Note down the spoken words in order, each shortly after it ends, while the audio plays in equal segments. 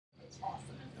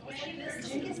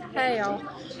Hey y'all.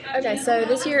 Okay, so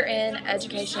this year in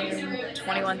Education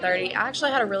 2130, I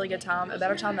actually had a really good time, a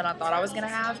better time than I thought I was going to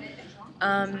have.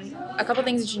 A couple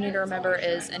things that you need to remember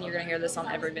is, and you're going to hear this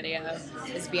on every video,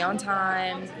 is be on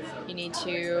time. You need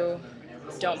to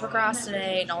don't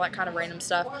procrastinate and all that kind of random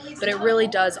stuff, but it really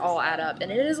does all add up,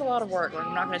 and it is a lot of work. Like,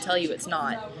 I'm not going to tell you it's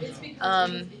not.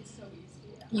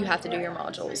 You have to do your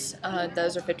modules.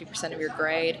 Those are 50% of your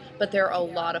grade, but they're a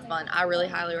lot of fun. I really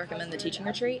highly recommend the teaching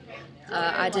retreat.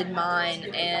 I did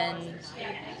mine, and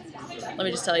let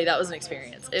me just tell you, that was an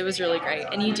experience. It was really great,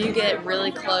 and you do get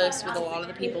really close with a lot of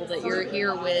the people that you're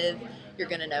here with. You're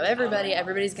going to know everybody.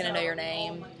 Everybody's going to know your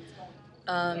name.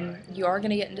 You are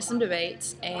going to get into some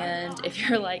debates, and if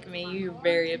you're like me, you're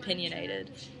very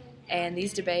opinionated. And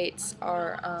these debates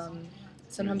are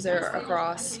sometimes they're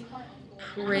across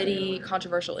pretty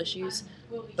controversial issues,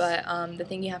 but the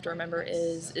thing you have to remember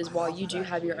is while you do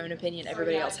have your own opinion,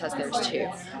 everybody else has theirs too.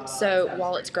 So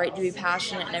while it's great to be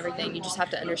passionate and everything, you just have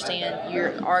to understand you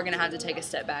are going to have to take a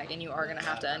step back, and you are going to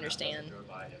have to understand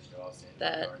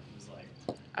that,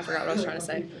 I forgot what I was trying to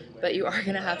say, but you are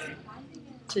going to have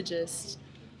to just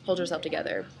hold yourself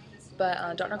together.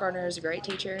 But Dr. Gardiner is a great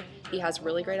teacher. He has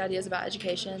really great ideas about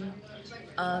education.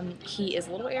 He is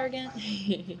a little arrogant.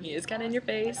 He is kind of in your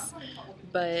face.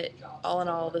 But all in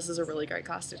all, this is a really great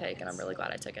class to take, and I'm really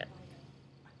glad I took it.